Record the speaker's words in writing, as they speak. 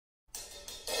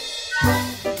You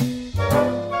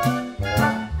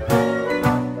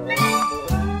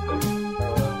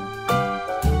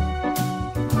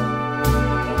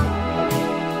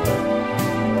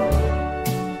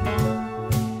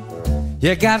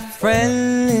got a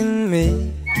friend in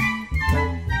me.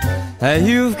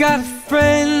 You've got a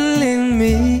friend in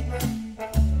me.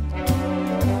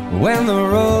 When the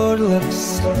road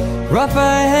looks rough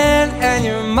ahead and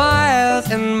you're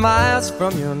miles and miles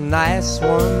from your nice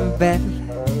warm bed,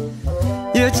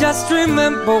 you just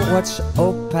remember what your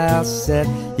old pal said.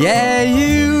 Yeah,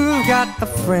 you've got a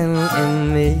friend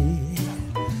in me.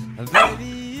 Baby,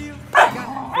 you've got a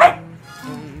friend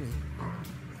in me.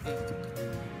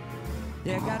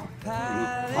 You got a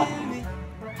pal in me.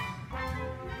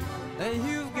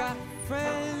 You've got a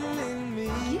friend in me.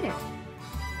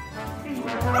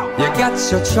 You got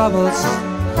your troubles,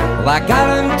 well, I got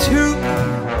them too.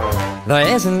 There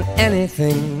isn't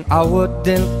anything I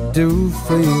wouldn't do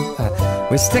for you.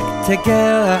 We stick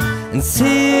together and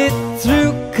see it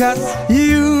through, 'cause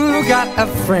you got a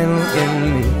friend in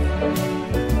me.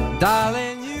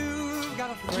 Darling, you got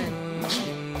a friend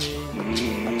in me.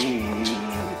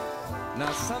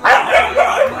 Now some of you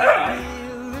might be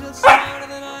a little smarter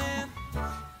than I am,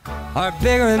 or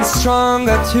bigger and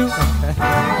stronger too.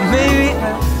 Maybe,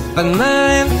 but none of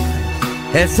them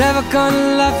is ever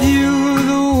gonna love you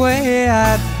the way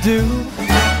I do.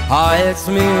 Oh, it's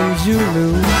me and you,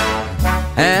 Lou.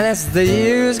 And as the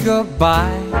years go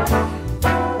by,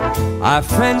 our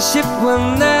friendship will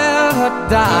never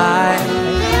die.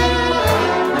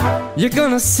 You're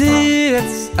gonna see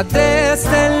it's a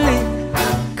destiny,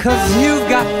 'cause you've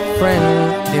got a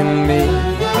friend in me.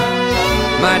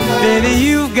 My baby,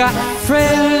 you've got a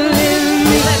friend in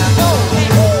me. Let's go,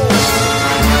 people.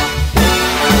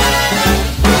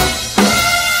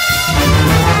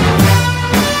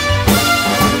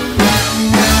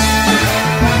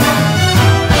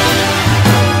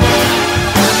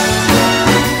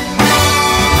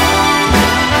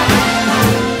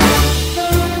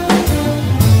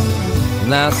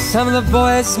 Now some of the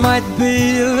boys might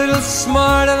be a little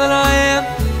smarter than I am,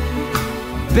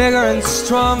 bigger and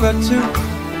stronger too.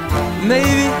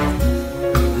 Maybe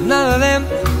none of them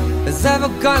is ever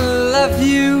gonna love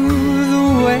you the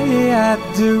way I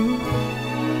do,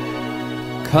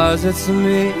 'cause it's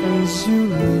me and you.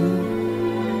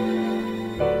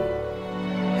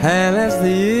 And as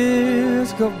the years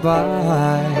go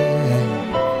by,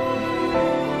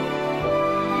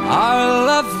 our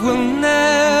love will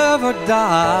never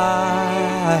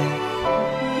die.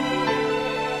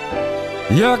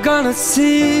 You're gonna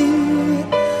see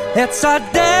it's our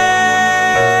destiny.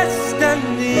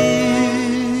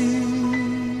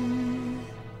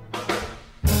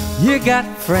 You got a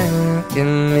friend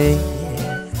in me.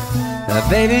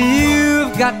 Baby,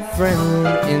 you've got a friend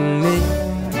in me.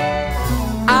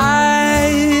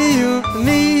 You,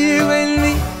 me, you and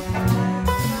me.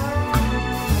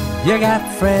 You got a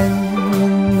friend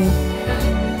in me.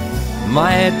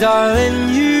 My darling,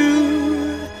 you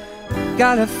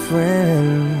got a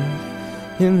friend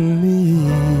in me.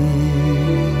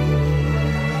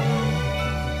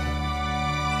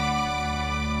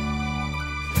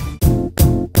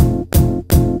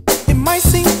 It might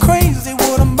seem crazy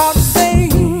what I'm about to say.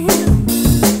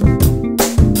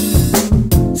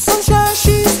 Sunshine,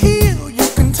 she's here, you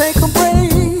can take a break.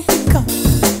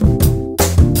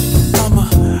 I'm a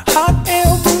hot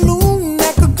air balloon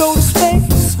that could go to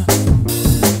space.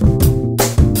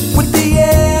 With the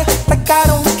air, like I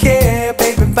don't care,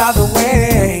 baby, by the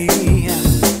way.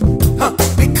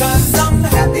 Because I'm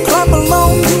happy. Clap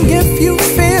along if you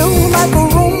feel like a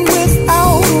room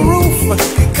without a roof.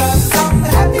 Because I'm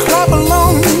happy. Clap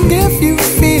along if you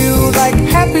feel like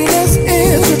happiness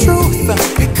is the truth.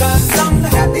 Because I'm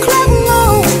happy. Clap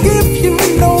along if you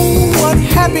know what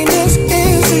happiness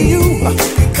is to you.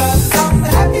 Because I'm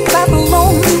happy. Clap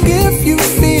along if you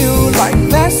feel like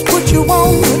that's what you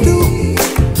want to do.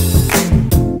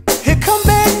 Here come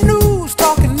bad news,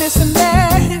 talking this and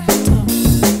that.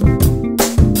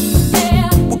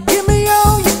 Well, give me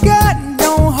all you got and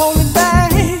don't hold it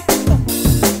back.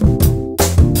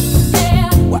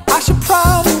 Well, I should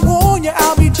probably warn you,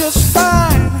 I'll be just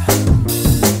fine.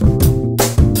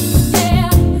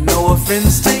 No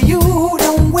offense to you,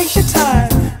 don't waste your time.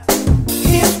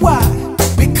 Here's why.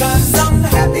 Because I'm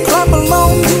happy. Clap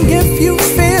along if you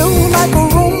feel like a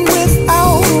room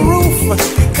without a roof.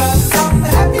 Because I'm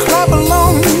happy. Clap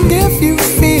along if you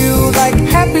feel like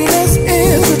happiness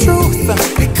is the truth.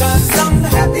 Because I'm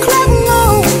happy. Clap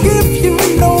along if you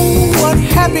know what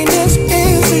happiness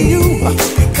is to you.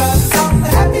 Because I'm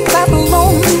happy. Clap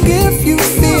along if you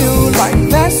feel like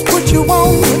that's what you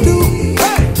want to do.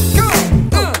 Hey, go.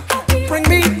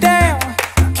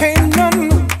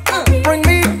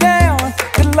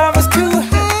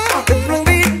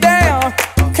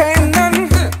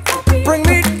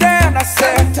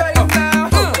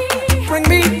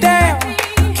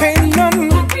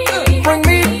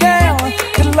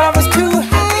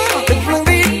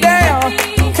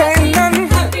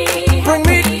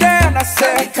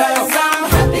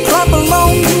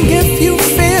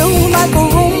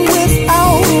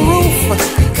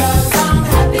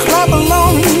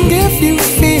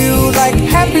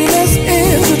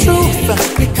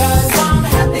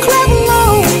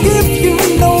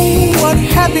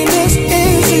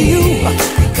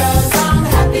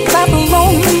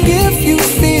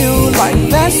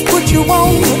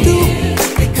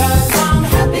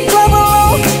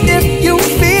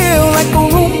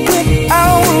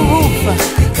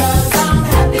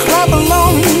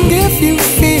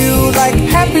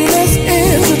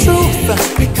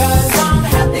 because I'm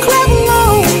happy. Clap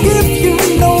along if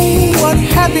you know what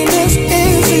happiness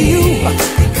is to you.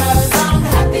 Because I'm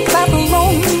happy. Clap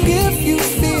along if you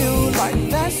feel like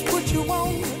that's what you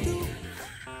want to do.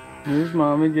 Here's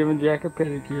Mommy giving Jack a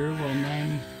pedicure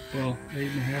while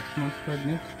 8.5 months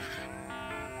pregnant.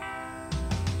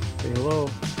 Say hello.